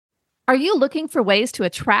Are you looking for ways to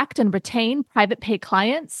attract and retain private pay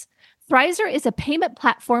clients? Thrizer is a payment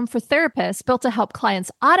platform for therapists built to help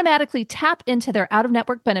clients automatically tap into their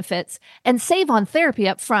out-of-network benefits and save on therapy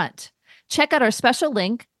up front. Check out our special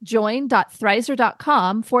link,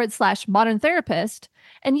 join.thrizer.com/modern therapist,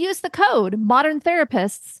 and use the code Modern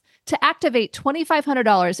Therapists to activate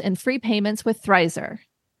 $2,500 in free payments with Thrizer.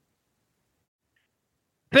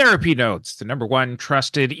 Therapy Notes, the #1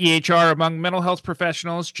 trusted EHR among mental health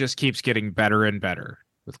professionals, just keeps getting better and better.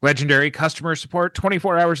 With legendary customer support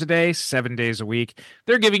 24 hours a day, 7 days a week,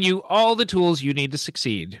 they're giving you all the tools you need to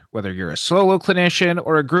succeed, whether you're a solo clinician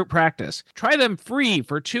or a group practice. Try them free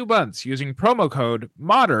for 2 months using promo code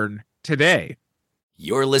MODERN today.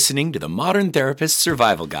 You're listening to the Modern Therapist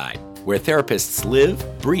Survival Guide, where therapists live,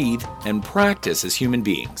 breathe, and practice as human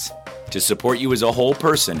beings. To support you as a whole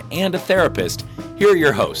person and a therapist, here are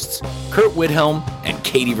your hosts, Kurt Whithelm and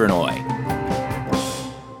Katie Vernoy.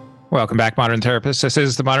 Welcome back, Modern Therapists. This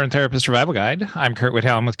is the Modern Therapist Survival Guide. I'm Kurt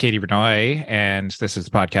Whithelm with Katie Vernoy, and this is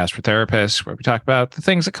the podcast for therapists where we talk about the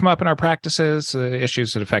things that come up in our practices, the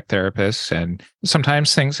issues that affect therapists, and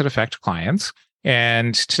sometimes things that affect clients.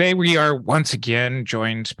 And today we are once again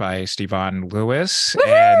joined by Stevon Lewis.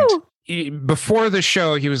 Woo-hoo! And before the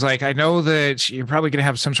show, he was like, I know that you're probably going to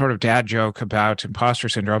have some sort of dad joke about imposter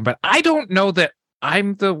syndrome, but I don't know that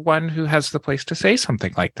I'm the one who has the place to say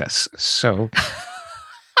something like this. So...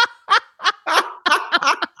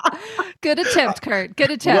 Good attempt, Kurt.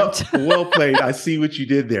 Good attempt. Well played. I see what you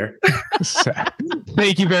did there. So,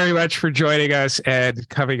 thank you very much for joining us and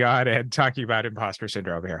coming on and talking about imposter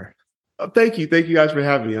syndrome here. Thank you. Thank you guys for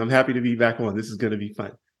having me. I'm happy to be back on. This is going to be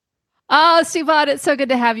fun. Oh, Stevon, it's so good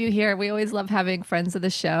to have you here. We always love having friends of the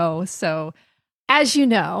show. So, as you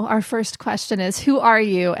know, our first question is, who are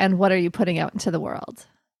you and what are you putting out into the world?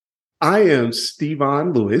 I am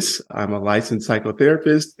Stevon Lewis. I'm a licensed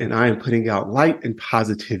psychotherapist, and I am putting out light and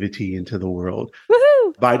positivity into the world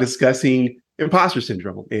by discussing imposter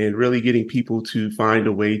syndrome and really getting people to find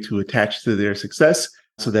a way to attach to their success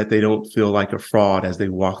so that they don't feel like a fraud as they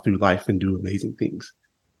walk through life and do amazing things.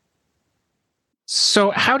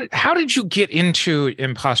 So how did you get into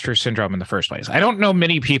imposter syndrome in the first place? I don't know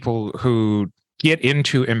many people who get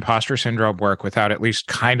into imposter syndrome work without at least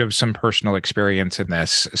kind of some personal experience in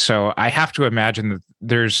this. So I have to imagine that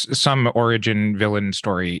there's some origin villain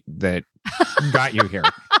story that got you here.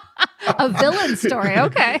 A villain story.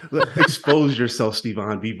 Okay. Expose yourself,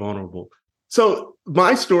 Stevon. Be vulnerable. So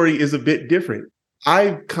my story is a bit different.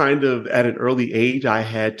 I kind of, at an early age, I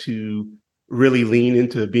had to really lean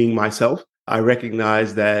into being myself. I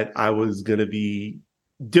recognized that I was going to be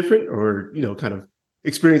different or, kind of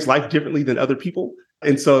experience life differently than other people.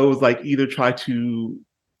 And so it was like either try to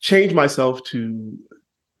change myself to,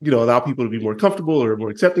 allow people to be more comfortable or more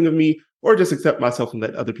accepting of me, or just accept myself and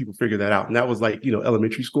let other people figure that out. And that was like,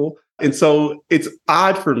 elementary school. And so it's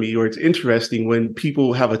odd for me, or it's interesting when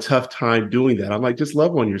people have a tough time doing that. I'm like, just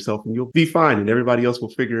love on yourself and you'll be fine and everybody else will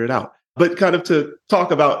figure it out. But kind of to talk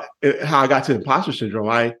about how I got to imposter syndrome,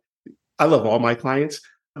 I love all my clients.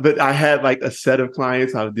 But I had like a set of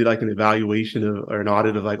clients. I did like an evaluation or an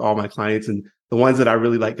audit of like all my clients. And the ones that I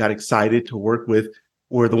really like got excited to work with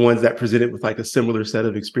were the ones that presented with like a similar set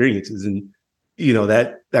of experiences. And,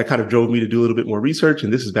 that kind of drove me to do a little bit more research.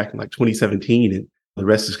 And this is back in like 2017. And the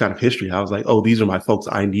rest is kind of history. I was like, oh, these are my folks.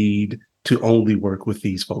 I need to only work with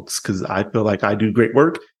these folks because I feel like I do great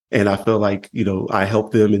work. And I feel like, I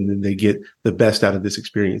help them and then they get the best out of this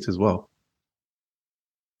experience as well.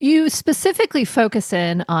 You specifically focus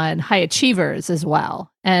in on high achievers as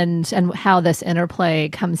well, and how this interplay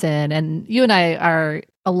comes in. And you and I are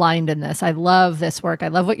aligned in this. I love this work. I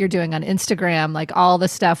love what you're doing on Instagram, like all the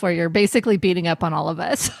stuff where you're basically beating up on all of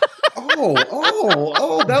us. those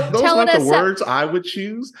are not the words I would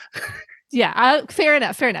choose. Yeah, fair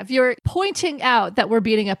enough. You're pointing out that we're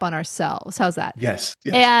beating up on ourselves. How's that? Yes.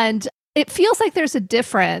 And it feels like there's a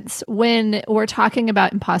difference when we're talking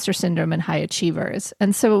about imposter syndrome and high achievers.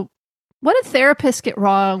 And so what do therapists get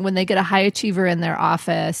wrong when they get a high achiever in their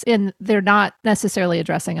office and they're not necessarily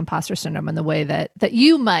addressing imposter syndrome in the way that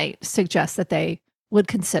you might suggest that they would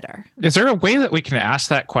consider? Is there a way that we can ask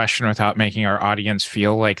that question without making our audience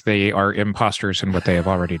feel like they are imposters in what they have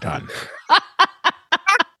already done?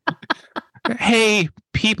 Hey,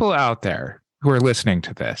 people out there who are listening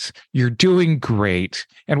to this, you're doing great.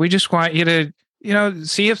 And we just want you to,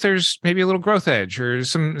 see if there's maybe a little growth edge or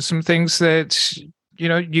some things that,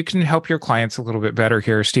 you can help your clients a little bit better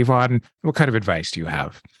here. Stevon, what kind of advice do you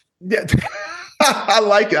have? Yeah, I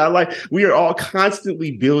like it. We are all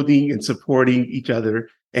constantly building and supporting each other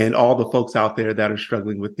and all the folks out there that are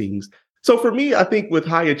struggling with things. So for me, I think with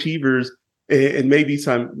high achievers, And maybe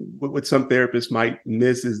what some therapists might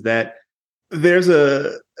miss is that there's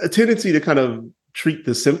a tendency to kind of treat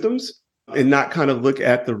the symptoms and not kind of look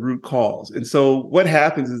at the root cause. And so what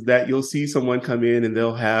happens is that you'll see someone come in and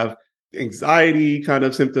they'll have anxiety kind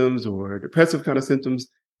of symptoms or depressive kind of symptoms.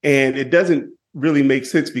 And it doesn't really make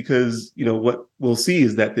sense because, what we'll see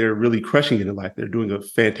is that they're really crushing it in life. They're doing a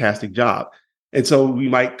fantastic job. And so we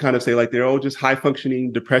might kind of say like they're just high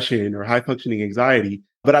functioning depression or high functioning anxiety.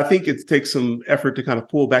 But I think it takes some effort to kind of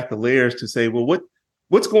pull back the layers to say, well,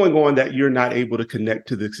 what's going on that you're not able to connect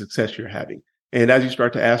to the success you're having? And as you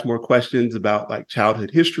start to ask more questions about like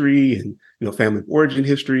childhood history and, family of origin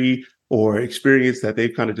history or experience that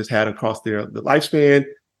they've kind of just had across the lifespan,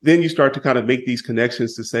 then you start to kind of make these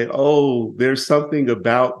connections to say, oh, there's something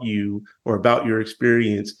about you or about your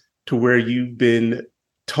experience to where you've been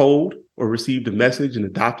told or received a message and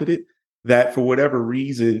adopted it, that for whatever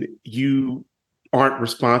reason, you aren't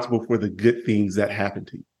responsible for the good things that happen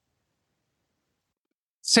to you.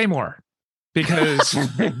 Say more, because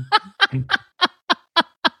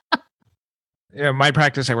my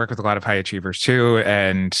practice, I work with a lot of high achievers too,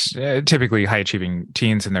 and typically high achieving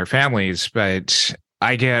teens and their families. But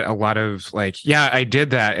I get a lot of like, yeah, I did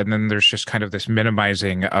that. And then there's just kind of this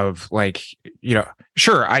minimizing of like,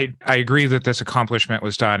 sure, I agree that this accomplishment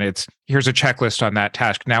was done. Here's a checklist on that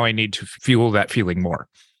task. Now I need to fuel that feeling more.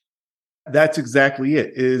 That's exactly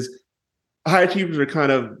it. Is high achievers are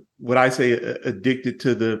kind of what I say addicted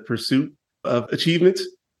to the pursuit of achievements.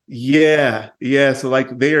 Yeah. So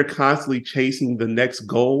like they are constantly chasing the next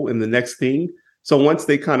goal and the next thing. So once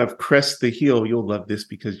they kind of crest the hill, you'll love this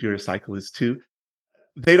because you're a cyclist too.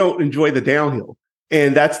 They don't enjoy the downhill.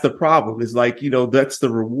 And that's the problem is like, that's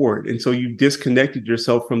the reward. And so you disconnected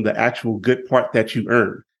yourself from the actual good part that you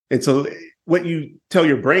earned. And so what you tell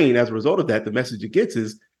your brain as a result of that, the message it gets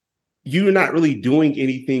is you're not really doing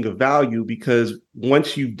anything of value because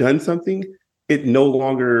once you've done something, it no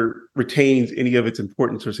longer retains any of its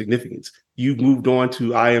importance or significance. You've moved on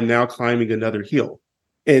to, I am now climbing another hill.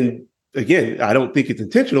 And again, I don't think it's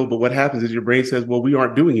intentional, but what happens is your brain says, well, we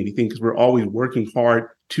aren't doing anything because we're always working hard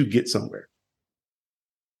to get somewhere.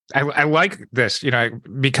 I like this,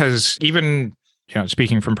 because even,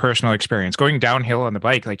 speaking from personal experience, going downhill on the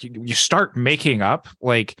bike, like you start making up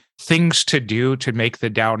like things to do to make the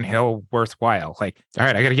downhill worthwhile. Like, all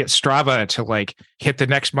right, I got to get Strava to like hit the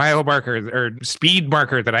next mile marker or speed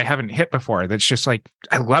marker that I haven't hit before. That's just like,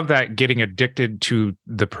 I love that, getting addicted to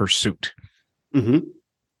the pursuit. Mm-hmm.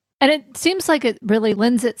 And it seems like it really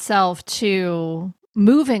lends itself to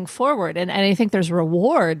moving forward. And I think there's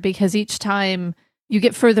reward because each time you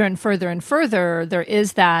get further and further and further, there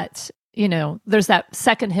is that, there's that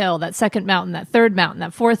second hill, that second mountain, that third mountain,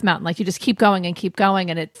 that fourth mountain. Like you just keep going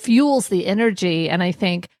and it fuels the energy. And I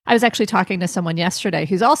think I was actually talking to someone yesterday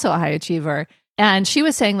who's also a high achiever. And she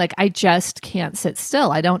was saying like, I just can't sit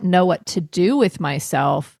still. I don't know what to do with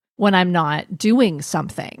myself when I'm not doing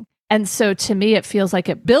something. And so to me, it feels like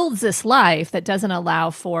it builds this life that doesn't allow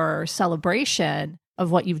for celebration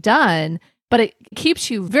of what you've done, but it keeps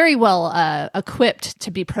you very well equipped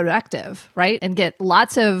to be productive, right? And get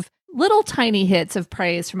lots of little tiny hits of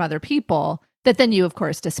praise from other people that then you, of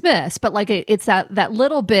course, dismiss. But like it's that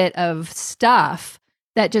little bit of stuff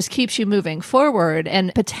that just keeps you moving forward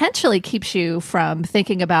and potentially keeps you from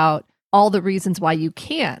thinking about all the reasons why you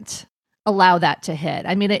can't allow that to hit.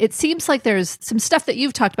 I mean, it seems like there's some stuff that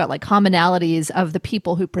you've talked about, like commonalities of the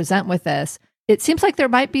people who present with this. It seems like there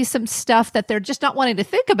might be some stuff that they're just not wanting to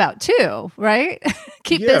think about too, right?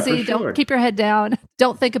 Keep busy, sure. Don't keep your head down,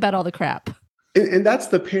 don't think about all the crap. And that's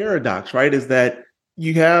the paradox, right? Is that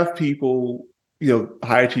you have people,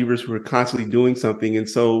 high achievers who are constantly doing something. And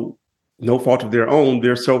so no fault of their own,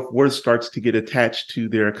 their self-worth starts to get attached to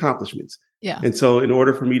their accomplishments. Yeah. And so in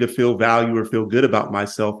order for me to feel value or feel good about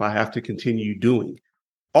myself, I have to continue doing.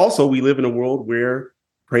 Also, we live in a world where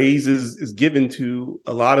praise is given to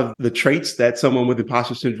a lot of the traits that someone with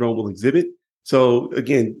imposter syndrome will exhibit. So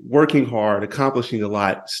again, working hard, accomplishing a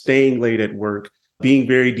lot, staying late at work, being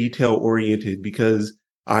very detail oriented because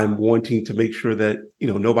I'm wanting to make sure that,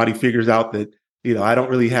 nobody figures out that, I don't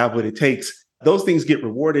really have what it takes. Those things get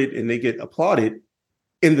rewarded and they get applauded.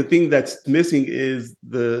 And the thing that's missing is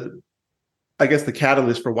the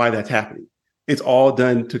catalyst for why that's happening. It's all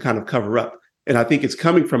done to kind of cover up. And I think it's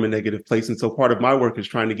coming from a negative place. And so part of my work is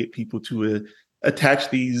trying to get people to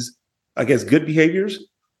attach these, good behaviors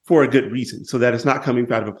for a good reason, so that it's not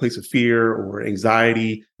coming out of a place of fear or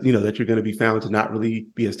anxiety, that you're going to be found to not really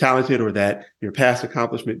be as talented or that your past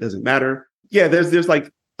accomplishment doesn't matter. Yeah, there's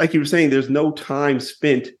like you were saying, there's no time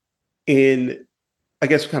spent in,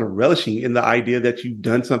 kind of relishing in the idea that you've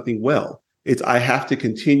done something well. It's I have to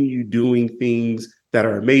continue doing things that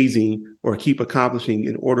are amazing or keep accomplishing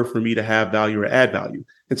in order for me to have value or add value.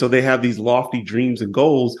 And so they have these lofty dreams and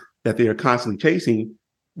goals that they are constantly chasing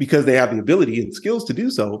because they have the ability and skills to do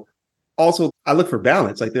so. Also, I look for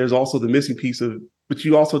balance. Like there's also the missing piece of, but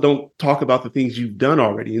you also don't talk about the things you've done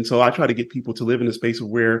already. And so I try to get people to live in a space of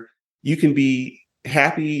where you can be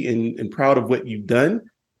happy and proud of what you've done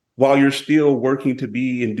while you're still working to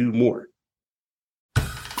be and do more.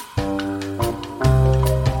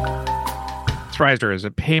 Thrizer is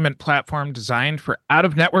a payment platform designed for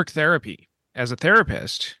out-of-network therapy. As a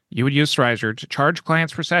therapist, you would use Thrizer to charge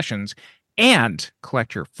clients for sessions and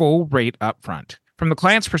collect your full rate upfront. From the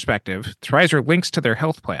client's perspective, Thrizer links to their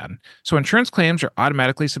health plan, so insurance claims are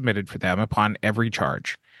automatically submitted for them upon every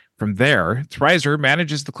charge. From there, Thrizer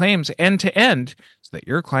manages the claims end-to-end so that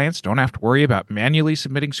your clients don't have to worry about manually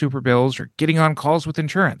submitting super bills or getting on calls with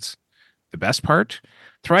insurance. The best part?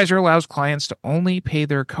 Thrizer allows clients to only pay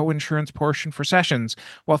their co-insurance portion for sessions,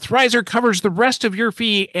 while Thrizer covers the rest of your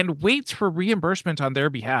fee and waits for reimbursement on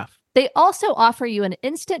their behalf. They also offer you an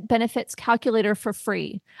instant benefits calculator for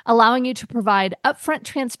free, allowing you to provide upfront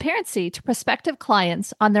transparency to prospective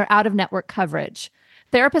clients on their out-of-network coverage.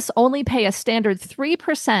 Therapists only pay a standard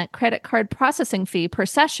 3% credit card processing fee per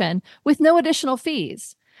session with no additional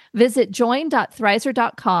fees. Visit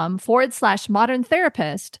join.thrizer.com/modern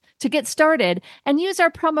therapist to get started and use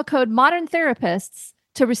our promo code Modern Therapists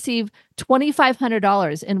to receive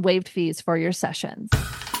 $2,500 in waived fees for your sessions.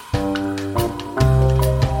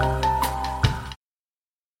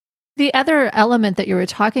 The other element that you were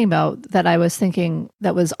talking about that I was thinking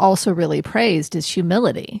that was also really praised is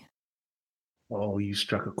humility. Oh, you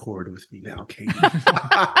struck a chord with me now, Katie.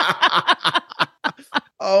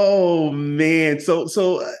 Oh man.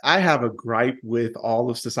 So I have a gripe with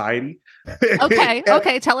all of society.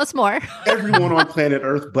 Okay. Tell us more. Everyone on planet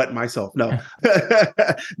Earth but myself. No,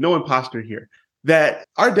 no imposter here. That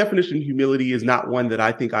our definition of humility is not one that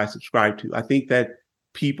I think I subscribe to. I think that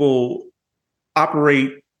people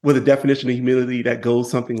operate with a definition of humility that goes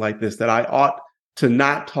something like this, that I ought to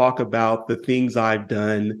not talk about the things I've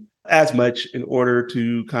done as much in order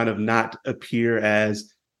to kind of not appear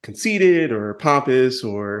as conceited or pompous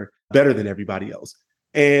or better than everybody else.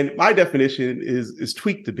 And my definition is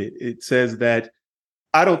tweaked a bit. It says that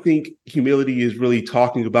I don't think humility is really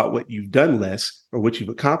talking about what you've done less or what you've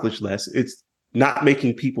accomplished less. It's not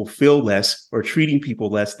making people feel less or treating people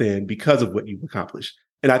less than because of what you've accomplished.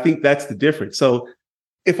 And I think that's the difference. So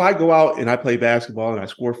if I go out and I play basketball and I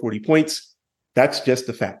score 40 points, that's just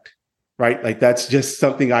a fact, right? Like that's just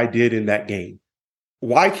something I did in that game.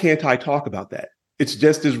 Why can't I talk about that? It's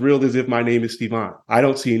just as real as if my name is Stevon. I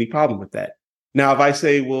don't see any problem with that. Now, if I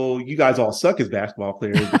say, well, you guys all suck as basketball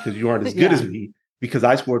players because you aren't as good as me because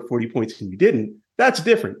I scored 40 points and you didn't, that's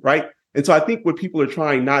different, right? And so I think what people are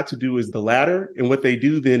trying not to do is the latter. And what they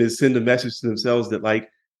do then is send a message to themselves that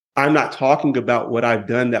like, I'm not talking about what I've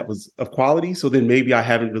done that was of quality. So then maybe I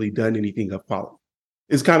haven't really done anything of quality.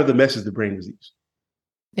 It's kind of the message the brain receives.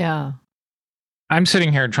 Yeah. I'm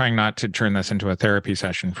sitting here trying not to turn this into a therapy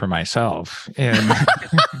session for myself. And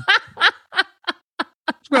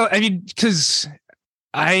well, I mean, because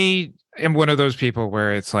I am one of those people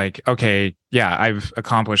where it's like, okay, yeah, I've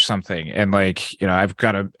accomplished something. And like, you know, I've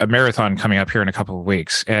got a marathon coming up here in a couple of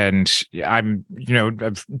weeks. And I'm, you know,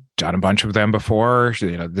 I've done a bunch of them before.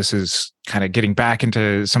 You know, this is kind of getting back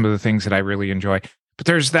into some of the things that I really enjoy. But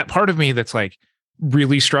there's that part of me that's like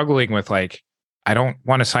really struggling with like, I don't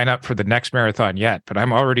want to sign up for the next marathon yet, but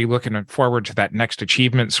I'm already looking forward to that next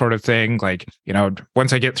achievement sort of thing. Like, you know,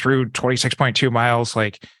 once I get through 26.2 miles,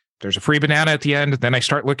 like there's a free banana at the end, then I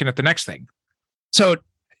start looking at the next thing. So,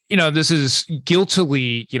 you know, this is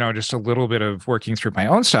guiltily, you know, just a little bit of working through my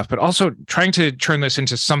own stuff, but also trying to turn this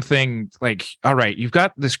into something like, all right, you've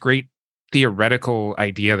got this great theoretical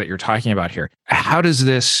idea that you're talking about here. How does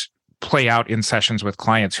this play out in sessions with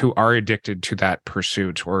clients who are addicted to that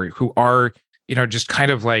pursuit or who are, you know, just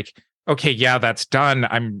kind of like, okay, yeah, that's done.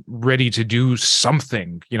 I'm ready to do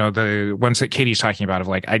something. You know, the ones that Katie's talking about of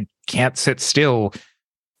like, I can't sit still.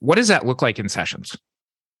 What does that look like in sessions?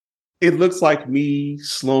 It looks like me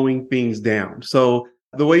slowing things down. So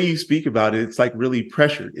the way you speak about it, it's like really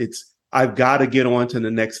pressured. It's, I've got to get on to the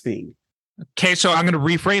next thing. Okay, so I'm going to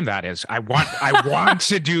reframe that as I want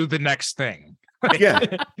to do the next thing. Yeah.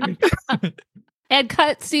 And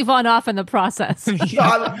cut Stevon off in the process. No,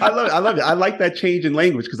 I love it. I like that change in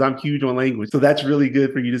language because I'm huge on language. So that's really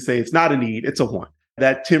good for you to say it's not a need, it's a want.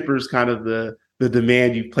 That tempers kind of the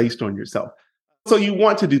demand you've placed on yourself. So you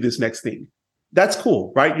want to do this next thing. That's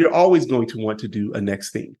cool, right? You're always going to want to do a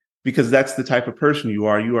next thing. because that's the type of person you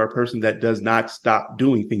are. You are a person that does not stop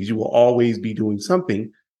doing things. You will always be doing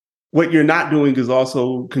something. What you're not doing is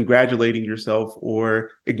also congratulating yourself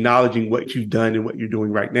or acknowledging what you've done and what you're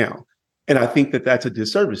doing right now. And I think that that's a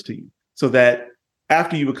disservice to you. So that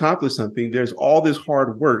after you've accomplished something, there's all this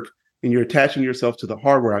hard work and you're attaching yourself to the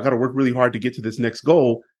hard work. I got to work really hard to get to this next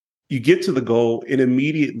goal. You get to the goal and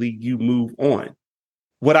immediately you move on.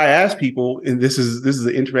 What I ask people, and this is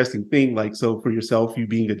an interesting thing, like, so for yourself, you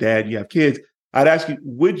being a dad, you have kids, I'd ask you,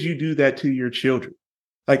 would you do that to your children?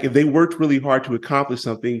 Like if they worked really hard to accomplish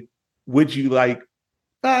something, would you like,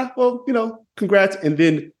 well, congrats, and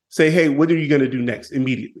then say, hey, what are you going to do next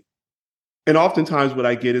immediately? And oftentimes what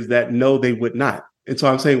I get is that no, they would not. And so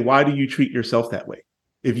I'm saying, why do you treat yourself that way?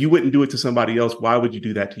 If you wouldn't do it to somebody else, why would you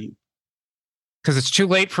do that to you? Because it's too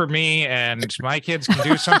late for me and my kids can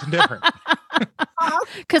do something different.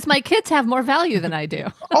 Because my kids have more value than I do.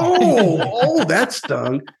 Oh, that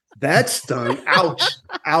stung. That stung. Ouch.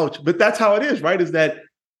 Ouch. But that's how it is, right? Is that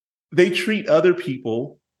they treat other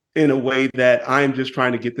people in a way that I'm just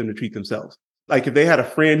trying to get them to treat themselves. Like if they had a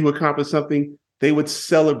friend who accomplished something, they would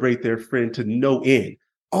celebrate their friend to no end.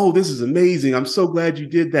 Oh, this is amazing. I'm so glad you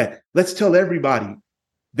did that. Let's tell everybody.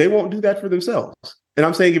 They won't do that for themselves. And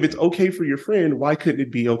I'm saying if it's okay for your friend, why couldn't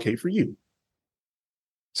it be okay for you?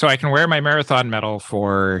 So I can wear my marathon medal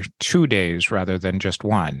for 2 days rather than just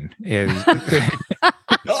one.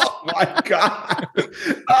 Oh my God.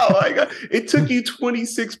 Oh my God. It took you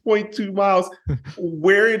 26.2 miles.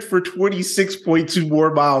 Wear it for 26.2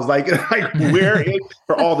 more miles. Like wear it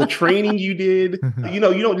for all the training you did. You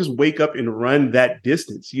don't just wake up and run that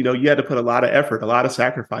distance. You had to put a lot of effort, a lot of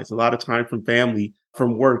sacrifice, a lot of time from family,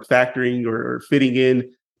 from work, factoring or fitting in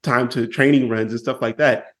time to training runs and stuff like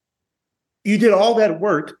that. You did all that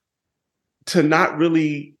work to not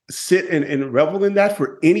really sit and revel in that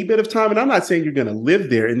for any bit of time. And I'm not saying you're going to live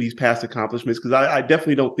there in these past accomplishments, because I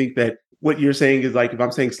definitely don't think that what you're saying is like, if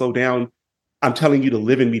I'm saying slow down, I'm telling you to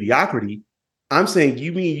live in mediocrity. I'm saying,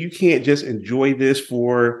 you mean you can't just enjoy this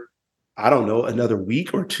for, I don't know, another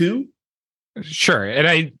week or two? Sure. And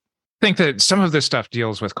I think that some of this stuff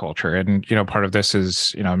deals with culture. And, part of this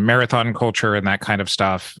is, marathon culture and that kind of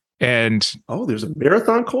stuff. And there's a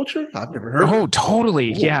marathon culture? I've never heard of it. Oh,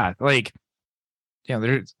 totally. Cool. Yeah. Like,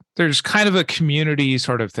 there's kind of a community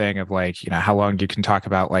sort of thing of like, how long you can talk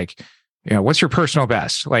about like, what's your personal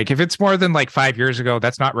best? Like if it's more than like 5 years ago,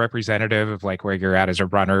 that's not representative of like where you're at as a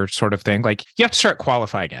runner sort of thing. Like you have to start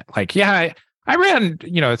qualifying it. Like, yeah, I ran, a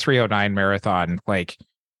 3:09 marathon like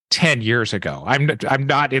 10 years ago. I'm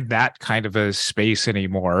not in that kind of a space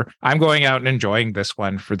anymore. I'm going out and enjoying this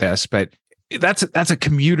one for this, but that's a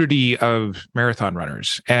community of marathon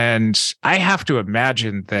runners. And I have to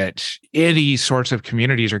imagine that any sorts of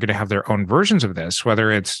communities are going to have their own versions of this,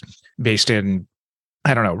 whether it's based in,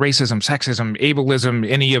 I don't know, racism, sexism, ableism,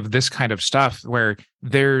 any of this kind of stuff, where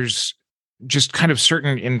there's just kind of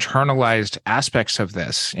certain internalized aspects of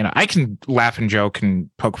this. I can laugh and joke and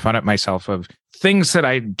poke fun at myself of things that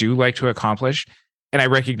I do like to accomplish. And I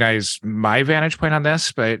recognize my vantage point on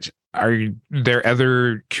this, but are there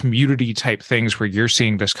other community type things where you're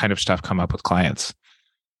seeing this kind of stuff come up with clients?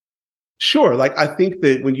 Sure. Like, I think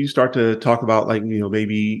that when you start to talk about like,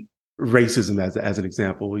 maybe racism as an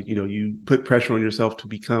example, you put pressure on yourself to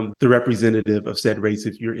become the representative of said race.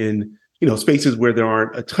 If you're in, spaces where there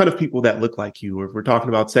aren't a ton of people that look like you, or if we're talking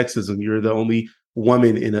about sexism, you're the only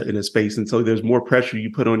woman in a space. And so there's more pressure you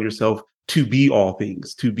put on yourself to be all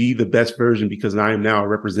things, to be the best version, because I am now a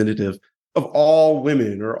representative of all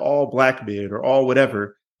women or all Black men or all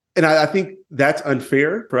whatever. And I think that's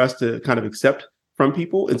unfair for us to kind of accept from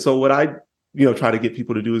people. And so what I, try to get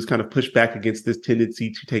people to do is kind of push back against this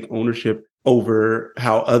tendency to take ownership over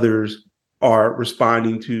how others are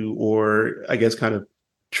responding to, or I guess kind of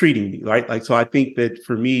treating me, right? Like, so I think that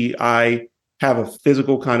for me, I have a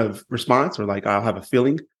physical kind of response, or like I'll have a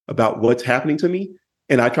feeling about what's happening to me.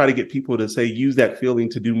 And I try to get people to say, use that feeling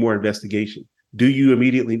to do more investigation. Do you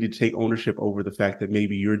immediately need to take ownership over the fact that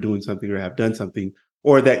maybe you're doing something or have done something,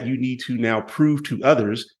 or that you need to now prove to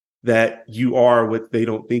others that you are what they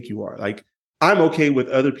don't think you are? Like, I'm okay with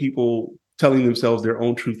other people telling themselves their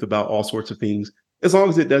own truth about all sorts of things, as long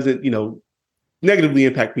as it doesn't, negatively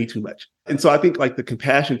impact me too much. And so I think like the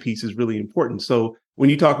compassion piece is really important. So when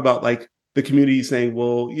you talk about like the community saying,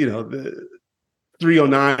 well, the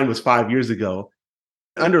 309 was 5 years ago,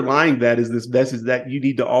 underlying that is this message that you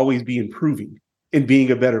need to always be improving and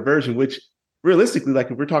being a better version, which realistically,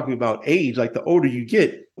 like if we're talking about age, like the older you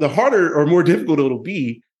get, the harder or more difficult it'll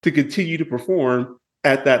be to continue to perform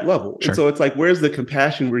at that level. Sure. And so it's like, where's the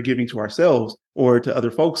compassion we're giving to ourselves or to other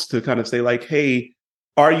folks to kind of say like, hey,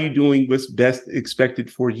 are you doing what's best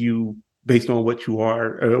expected for you based on what you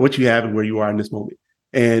are, or what you have and where you are in this moment?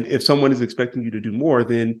 And if someone is expecting you to do more,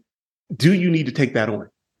 then do you need to take that on?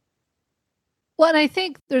 Well, and I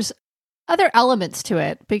think there's other elements to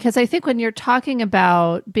it, because I think when you're talking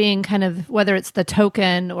about being kind of, whether it's the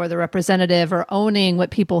token or the representative or owning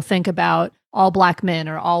what people think about all Black men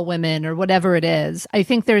or all women or whatever it is, I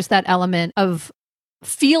think there's that element of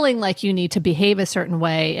feeling like you need to behave a certain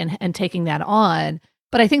way and taking that on.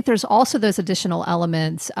 But I think there's also those additional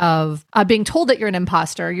elements of being told that you're an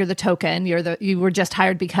imposter, you're the token, you were just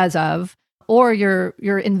hired because of, or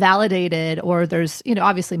you're invalidated, or there's,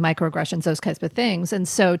 obviously microaggressions, those kinds of things. And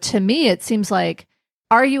so to me, it seems like,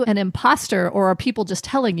 are you an imposter, or are people just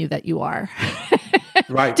telling you that you are?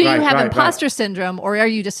 Right. Do you have imposter syndrome, or are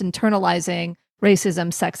you just internalizing racism,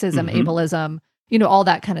 sexism, ableism, all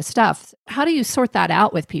that kind of stuff? How do you sort that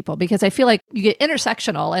out with people? Because I feel like you get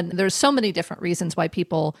intersectional, and there's so many different reasons why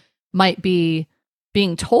people might be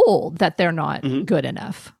being told that they're not good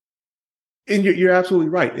enough. And you're absolutely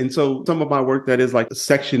right. And so some of my work, that is like a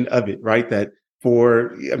section of it, right? We're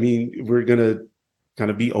going to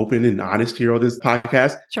kind of be open and honest here on this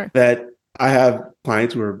podcast. Sure. That I have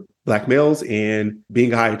clients who are Black males, and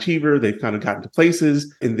being a high achiever, they've kind of gotten to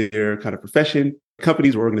places in their kind of profession,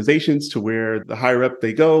 companies or organizations, to where the higher up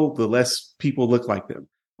they go, the less people look like them.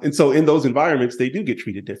 And so in those environments, they do get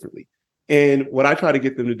treated differently. And what I try to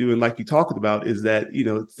get them to do, and like you talked about, is that,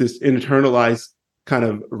 it's this internalized kind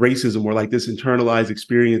of racism, or like this internalized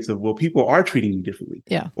experience of, well, people are treating me differently.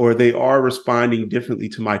 Yeah. Or they are responding differently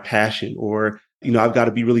to my passion, or, I've got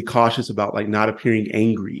to be really cautious about like not appearing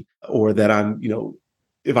angry, or that I'm,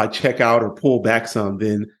 if I check out or pull back some,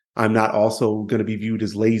 then I'm not also going to be viewed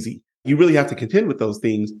as lazy. You really have to contend with those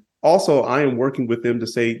things. Also, I am working with them to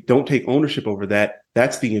say, don't take ownership over that.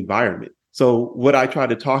 That's the environment. So what I try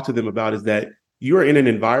to talk to them about is that you are in an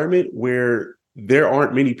environment where there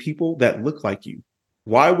aren't many people that look like you.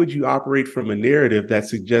 Why would you operate from a narrative that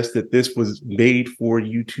suggests that this was made for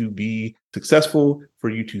you to be successful, for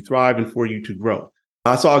you to thrive, and for you to grow?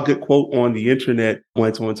 I saw a good quote on the internet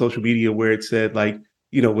once on social media where it said, like,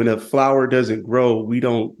 when a flower doesn't grow, we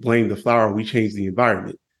don't blame the flower, we change the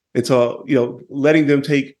environment. And so, letting them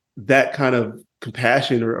take that kind of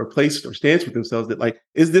compassion or place or stance with themselves, that like,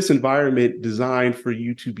 is this environment designed for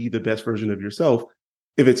you to be the best version of yourself?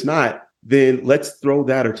 If it's not, then let's throw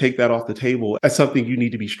that or take that off the table as something you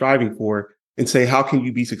need to be striving for, and say, how can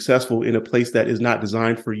you be successful in a place that is not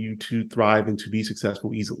designed for you to thrive and to be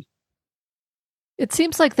successful easily? It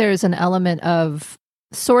seems like there's an element of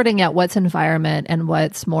sorting out what's environment and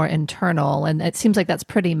what's more internal. And it seems like that's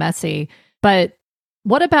pretty messy. But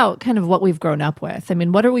what about kind of what we've grown up with? I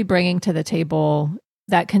mean, what are we bringing to the table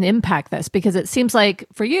that can impact this? Because it seems like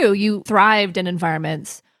for you, you thrived in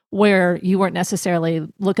environments where you weren't necessarily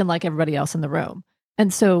looking like everybody else in the room.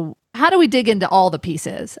 And so how do we dig into all the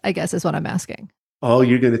pieces, I guess, is what I'm asking. Oh,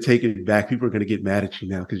 you're going to take it back. People are going to get mad at you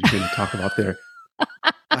now because you're going to talk about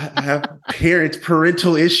I have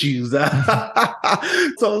parental issues.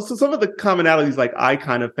 So some of the commonalities, like I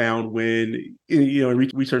kind of found when,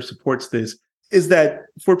 research supports this, is that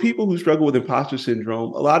for people who struggle with imposter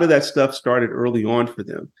syndrome, a lot of that stuff started early on for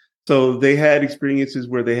them. So they had experiences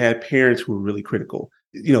where they had parents who were really critical,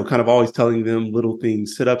 kind of always telling them little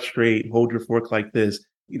things: sit up straight, hold your fork like this,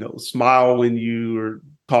 smile when you are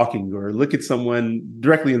talking, or look at someone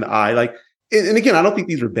directly in the eye. Like, and again, I don't think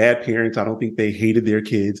these are bad parents. I don't think they hated their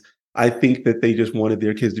kids. I think that they just wanted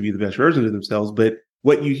their kids to be the best version of themselves. But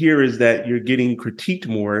what you hear is that you're getting critiqued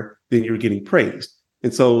more than you're getting praised.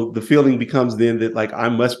 And so the feeling becomes then that, like, I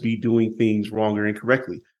must be doing things wrong or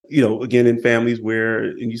incorrectly. Again, in families where,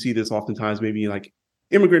 and you see this oftentimes maybe in like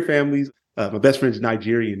immigrant families, my best friend's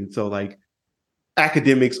Nigerian. And so like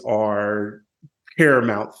academics are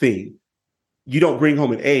paramount thing. You don't bring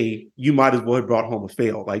home an A, you might as well have brought home a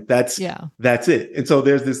fail. Like that's it. And so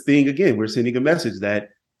there's this thing, again, we're sending a message that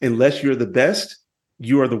unless you're the best,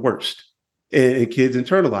 you are the worst. And kids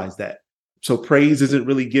internalize that. So praise isn't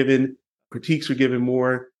really given, critiques are given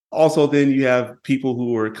more. Also, then you have people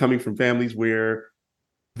who are coming from families where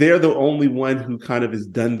they're the only one who kind of has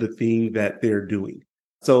done the thing that they're doing.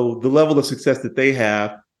 So the level of success that they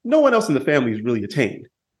have, no one else in the family has really attained.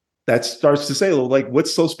 That starts to say, well, like,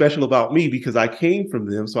 what's so special about me because I came from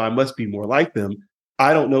them, so I must be more like them.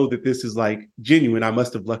 I don't know that this is like genuine. I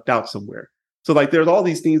must have lucked out somewhere. So like there's all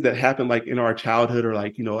these things that happen like in our childhood, or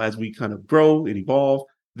like, as we kind of grow and evolve,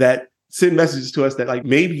 that send messages to us that like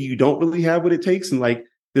maybe you don't really have what it takes. And like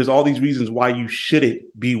there's all these reasons why you shouldn't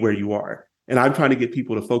be where you are. And I'm trying to get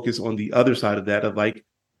people to focus on the other side of that, of like,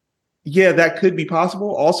 yeah, that could be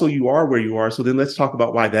possible. Also, you are where you are. So then let's talk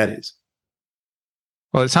about why that is.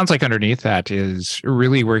 Well, it sounds like underneath that is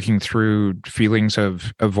really working through feelings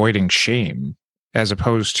of avoiding shame as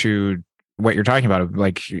opposed to what you're talking about, of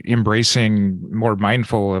like embracing more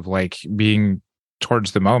mindful of like being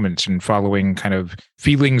towards the moment and following kind of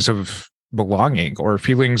feelings of belonging or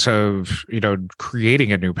feelings of,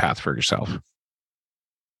 creating a new path for yourself.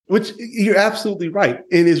 Which you're absolutely right.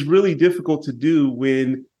 And it's really difficult to do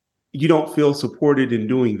when you don't feel supported in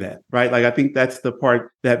doing that, right? Like, I think that's the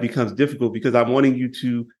part that becomes difficult because I'm wanting you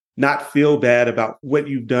to not feel bad about what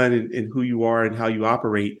you've done and who you are and how you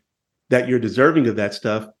operate, that you're deserving of that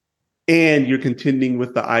stuff. And you're contending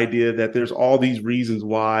with the idea that there's all these reasons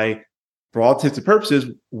why, for all intents and purposes,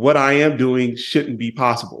 what I am doing shouldn't be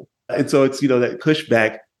possible. And so it's, that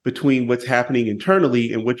pushback between what's happening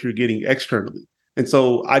internally and what you're getting externally. And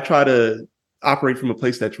so I try to operate from a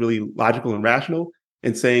place that's really logical and rational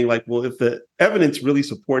and saying like, well, if the evidence really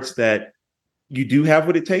supports that you do have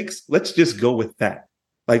what it takes, let's just go with that.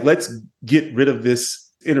 Like, let's get rid of this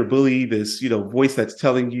inner bully, this, voice that's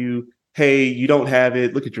telling you, hey, you don't have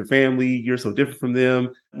it. Look at your family. You're so different from them.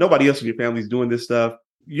 Nobody else in your family is doing this stuff.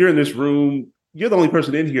 You're in this room. You're the only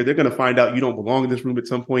person in here. They're going to find out you don't belong in this room at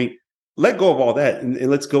some point. Let go of all that. And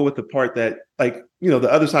let's go with the part that, like,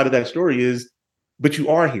 the other side of that story is, but you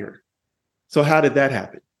are here. So how did that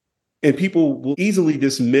happen? And people will easily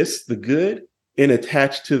dismiss the good and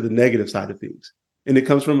attach to the negative side of things. And it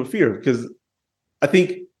comes from a fear, because I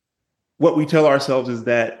think what we tell ourselves is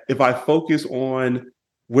that if I focus on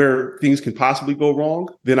where things can possibly go wrong,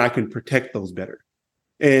 then I can protect those better.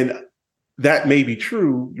 And that may be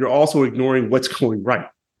true. You're also ignoring what's going right.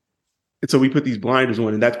 And so we put these blinders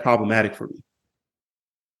on, and that's problematic for me.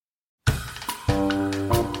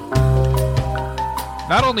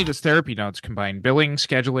 Not only does Therapy Notes combine billing,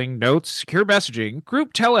 scheduling, notes, secure messaging,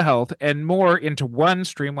 group telehealth, and more into one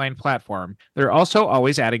streamlined platform, they're also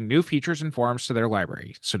always adding new features and forms to their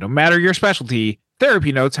library. So no matter your specialty,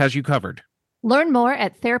 Therapy Notes has you covered. Learn more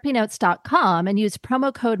at therapynotes.com and use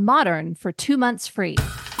promo code MODERN for 2 months free.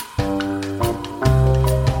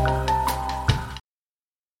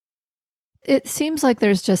 It seems like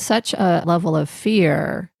there's just such a level of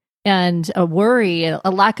fear and a worry, a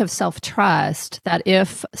lack of self-trust that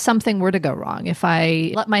if something were to go wrong, if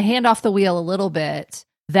I let my hand off the wheel a little bit,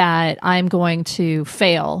 that I'm going to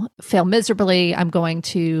fail miserably. I'm going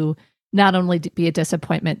to not only be a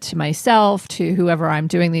disappointment to myself, to whoever I'm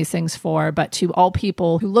doing these things for, but to all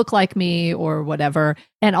people who look like me or whatever,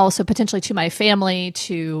 and also potentially to my family,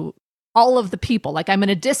 to all of the people. Like, I'm going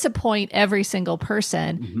to disappoint every single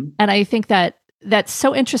person. Mm-hmm. And I think that that's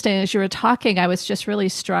so interesting. As you were talking, I was just really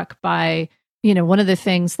struck by, one of the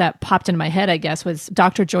things that popped into my head, I guess, was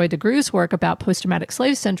Dr. Joy DeGruy's work about post-traumatic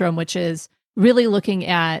slave syndrome, which is really looking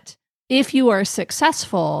at, if you are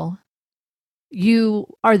successful, you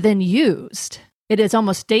are then used. It is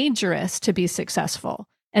almost dangerous to be successful.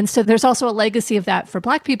 And so there's also a legacy of that for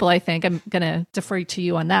Black people, I think. I'm going to defer to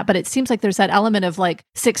you on that. But it seems like there's that element of like,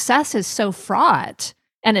 success is so fraught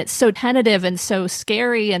and it's so tentative and so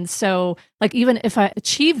scary. And so like, even if I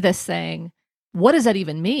achieve this thing, what does that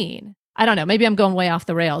even mean? I don't know. Maybe I'm going way off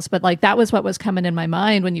the rails, but like, that was what was coming in my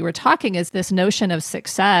mind when you were talking, is this notion of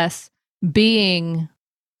success being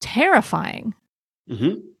terrifying.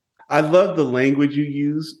 Mm-hmm. I love the language you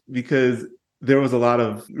use, because there was a lot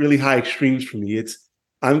of really high extremes for me. It's,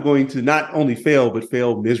 I'm going to not only fail, but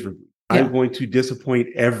fail miserably. Yeah. I'm going to disappoint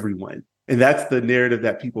everyone. And that's the narrative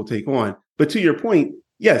that people take on. But to your point,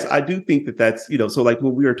 yes, I do think that that's, so like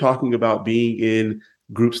when we were talking about being in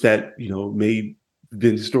groups that, may have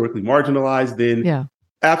been historically marginalized, then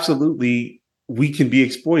absolutely we can be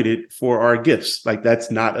exploited for our gifts. Like,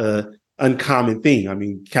 that's not a uncommon thing. I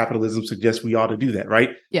mean, capitalism suggests we ought to do that,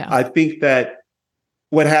 right? Yeah. I think that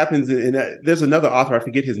what happens, and there's another author, I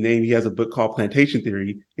forget his name, he has a book called Plantation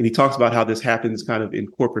Theory, and he talks about how this happens kind of in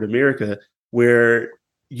corporate America, where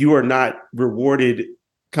you are not rewarded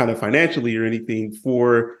kind of financially or anything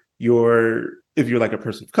for if you're like a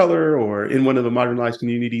person of color or in one of the marginalized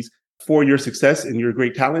communities, for your success and your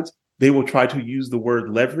great talents. They will try to use the word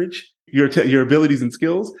leverage your abilities and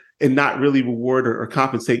skills and not really reward or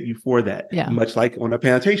compensate you for that, much like on a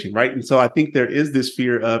plantation, right? And so I think there is this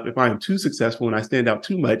fear of, if I am too successful and I stand out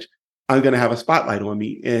too much, I'm going to have a spotlight on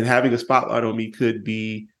me. And having a spotlight on me could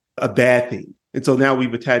be a bad thing. And so now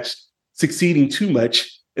we've attached succeeding too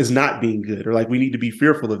much as not being good, or like we need to be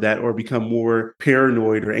fearful of that or become more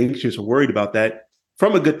paranoid or anxious or worried about that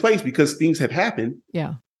from a good place, because things have happened.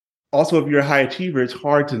 Yeah. Also, if you're a high achiever, it's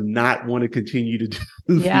hard to not want to continue to do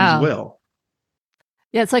things well.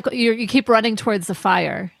 Yeah, it's like you keep running towards the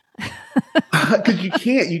fire. Because you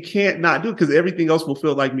can't not do it, because everything else will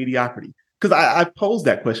feel like mediocrity. Because I pose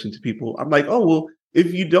that question to people. I'm like, oh, well,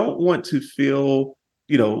 if you don't want to feel,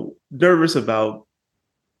 nervous about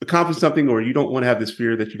accomplishing something, or you don't want to have this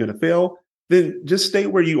fear that you're going to fail, then just stay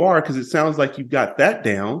where you are, because it sounds like you've got that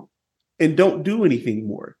down, and don't do anything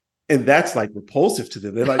more. And that's like repulsive to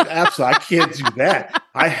them. They're like, absolutely, I can't do that.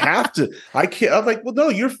 I can't. I'm like, well, no,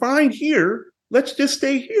 you're fine here. Let's just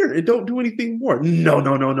stay here and don't do anything more. No.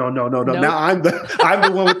 Nope. Now I'm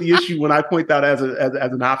the one with the issue when I point that as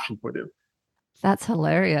an option for them. That's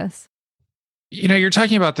hilarious. You're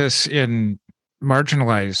talking about this in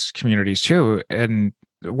marginalized communities too. And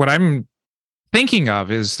what I'm thinking of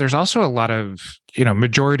is there's also a lot of,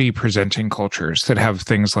 majority presenting cultures that have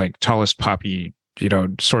things like tallest poppy,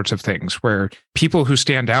 sorts of things where people who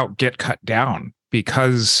stand out get cut down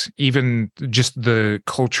because even just the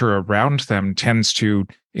culture around them tends to,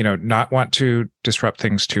 not want to disrupt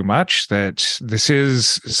things too much. That this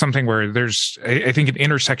is something where there's, I think, an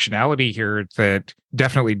intersectionality here that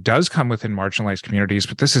definitely does come within marginalized communities,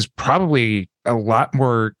 but this is probably a lot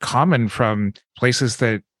more common from places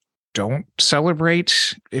that don't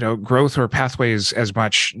celebrate, growth or pathways as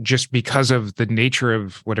much, just because of the nature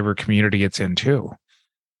of whatever community it's in too.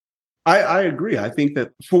 I agree. I think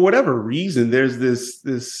that for whatever reason, there's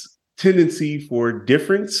this tendency for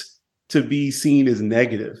difference to be seen as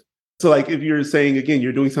negative. So like if you're saying, again,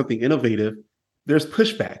 you're doing something innovative, there's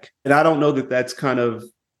pushback. And I don't know that that's kind of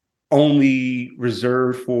only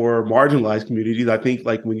reserved for marginalized communities. I think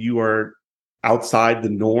like when you are outside the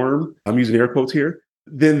norm, I'm using air quotes here,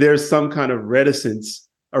 then there's some kind of reticence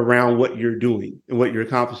around what you're doing and what you're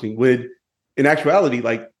accomplishing. When in actuality,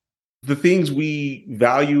 like the things we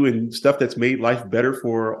value and stuff that's made life better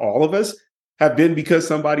for all of us have been because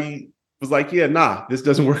somebody was like, yeah, nah, this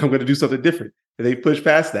doesn't work. I'm going to do something different. And they push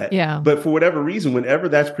past that. Yeah. But for whatever reason, whenever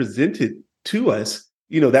that's presented to us,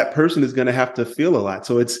 that person is going to have to feel a lot.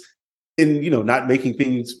 So it's in, not making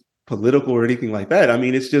things political or anything like that. I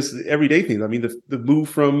mean, it's just everyday things. I mean, the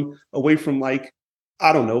move away from like,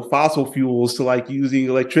 I don't know, fossil fuels to like using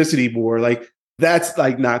electricity more, like that's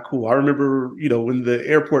like not cool. I remember, when the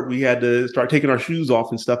airport, we had to start taking our shoes off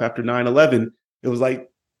and stuff after 9/11. It was like,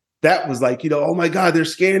 that was like, oh my God, they're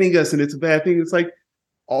scanning us and it's a bad thing. It's like,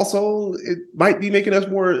 also, it might be making us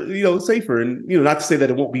more, safer. And, not to say that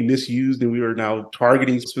it won't be misused and we are now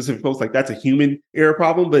targeting specific folks, like that's a human error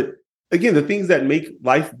problem. But again, the things that make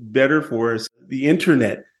life better for us, the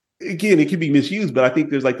internet, again, it can be misused, but I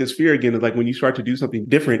think there's like this fear again of like when you start to do something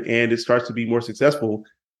different and it starts to be more successful,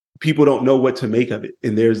 people don't know what to make of it.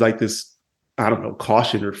 And there's like this, I don't know,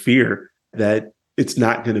 caution or fear that it's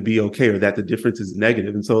not going to be okay or that the difference is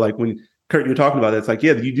negative. And so like when Kurt, you're talking about that, it's like,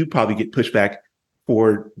 yeah, you do probably get pushback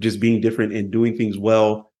for just being different and doing things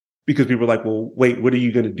well because people are like, well, wait, what are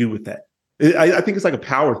you going to do with that? I think it's like a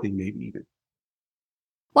power thing, maybe even.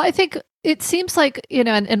 Well, I think it seems like,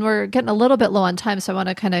 and we're getting a little bit low on time, so I want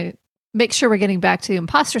to kind of make sure we're getting back to the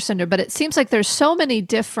imposter syndrome, but it seems like there's so many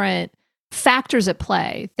different factors at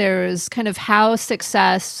play. There's kind of how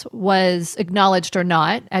success was acknowledged or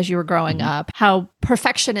not as you were growing up, how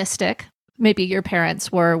perfectionistic maybe your parents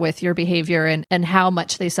were with your behavior and how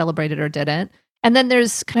much they celebrated or didn't. And then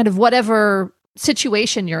there's kind of whatever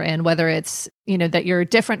situation you're in, whether it's, that you're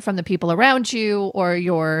different from the people around you or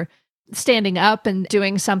you're standing up and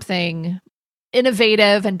doing something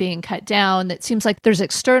innovative and being cut down. It seems like there's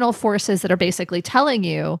external forces that are basically telling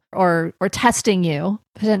you or testing you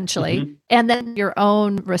potentially, and then your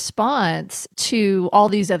own response to all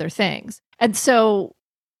these other things. And so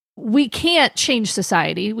we can't change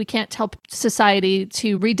society. We can't tell society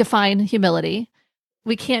to redefine humility.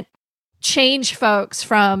 We can't change folks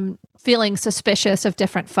from feeling suspicious of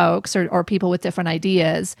different folks or people with different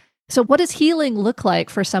ideas. So what does healing look like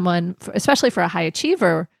for someone, especially for a high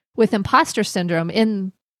achiever, with imposter syndrome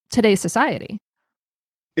in today's society?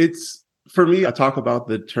 It's, for me, I talk about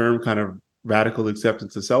the term kind of radical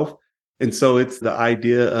acceptance of self. And so it's the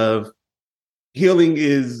idea of healing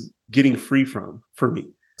is getting free from, for me.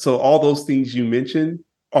 So all those things you mentioned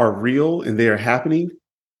are real and they are happening.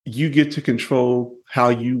 You get to control how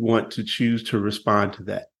you want to choose to respond to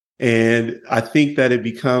that. And I think that it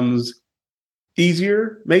becomes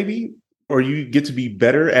easier, maybe, or you get to be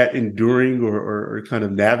better at enduring or kind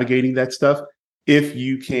of navigating that stuff if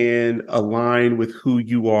you can align with who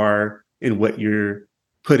you are and what you're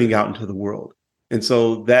putting out into the world. And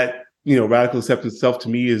so that, radical acceptance of self to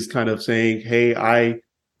me is kind of saying, hey, I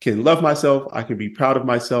can love myself. I can be proud of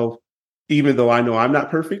myself, even though I know I'm not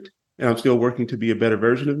perfect and I'm still working to be a better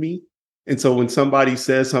version of me. And so when somebody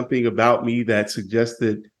says something about me that suggests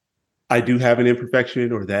that I do have an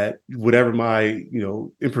imperfection or that whatever my,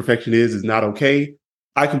 imperfection is not okay,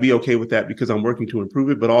 I can be okay with that because I'm working to improve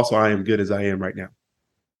it, but also I am good as I am right now.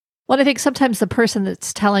 Well, I think sometimes the person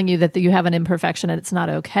that's telling you that you have an imperfection and it's not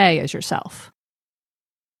okay is yourself.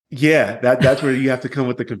 Yeah, that's where you have to come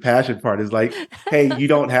with the compassion part. Is like, hey, you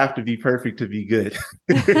don't have to be perfect to be good.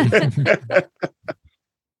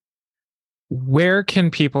 Where can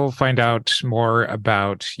people find out more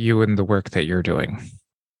about you and the work that you're doing?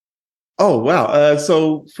 Oh, wow.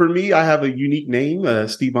 So for me, I have a unique name,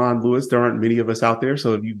 Stevon Lewis. There aren't many of us out there.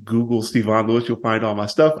 So if you Google Stevon Lewis, you'll find all my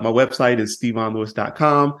stuff. My website is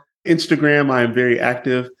stevonlewis.com. Instagram, I am very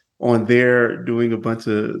active on there doing a bunch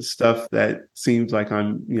of stuff that seems like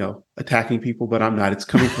I'm, attacking people, but I'm not. It's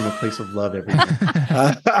coming from a place of love every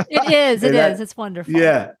time. It is. It's wonderful.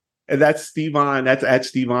 Yeah. And that's Stevon. That's at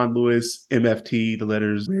Stevon Lewis, MFT, the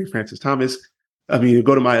letters Mary Francis Thomas. I mean,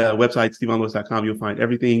 go to my website, stevonlewis.com. You'll find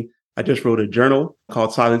everything. I just wrote a journal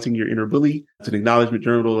called Silencing Your Inner Bully. It's an acknowledgement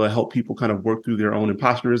journal to help people kind of work through their own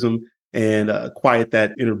impostorism and quiet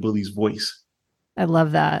that inner bully's voice. I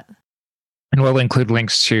love that. And we'll include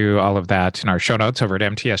links to all of that in our show notes over at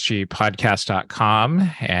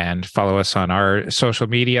mtsgpodcast.com, and follow us on our social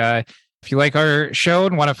media. If you like our show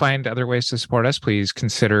and want to find other ways to support us, please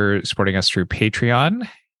consider supporting us through Patreon.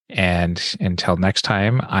 And until next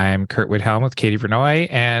time, I'm Kurt Widhelm with Katie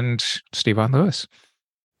Vernoy and Stevon Lewis.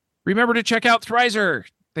 Remember to check out Thrizer.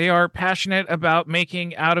 They are passionate about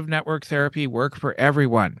making out-of-network therapy work for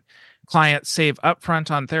everyone. Clients save upfront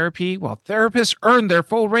on therapy while therapists earn their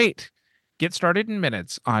full rate. Get started in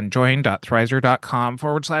minutes on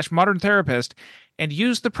join.thrizer.com/modern therapist and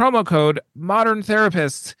use the promo code Modern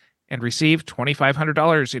Therapists and receive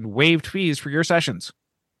 $2,500 in waived fees for your sessions.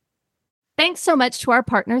 Thanks so much to our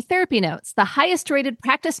partner, Therapy Notes, the highest rated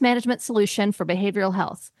practice management solution for behavioral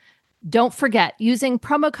health. Don't forget, using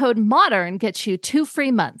promo code MODERN gets you 2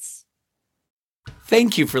 free months.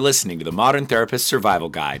 Thank you for listening to the Modern Therapist Survival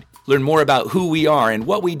Guide. Learn more about who we are and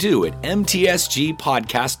what we do at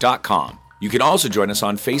mtsgpodcast.com. You can also join us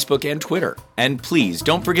on Facebook and Twitter. And please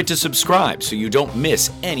don't forget to subscribe so you don't miss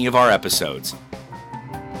any of our episodes.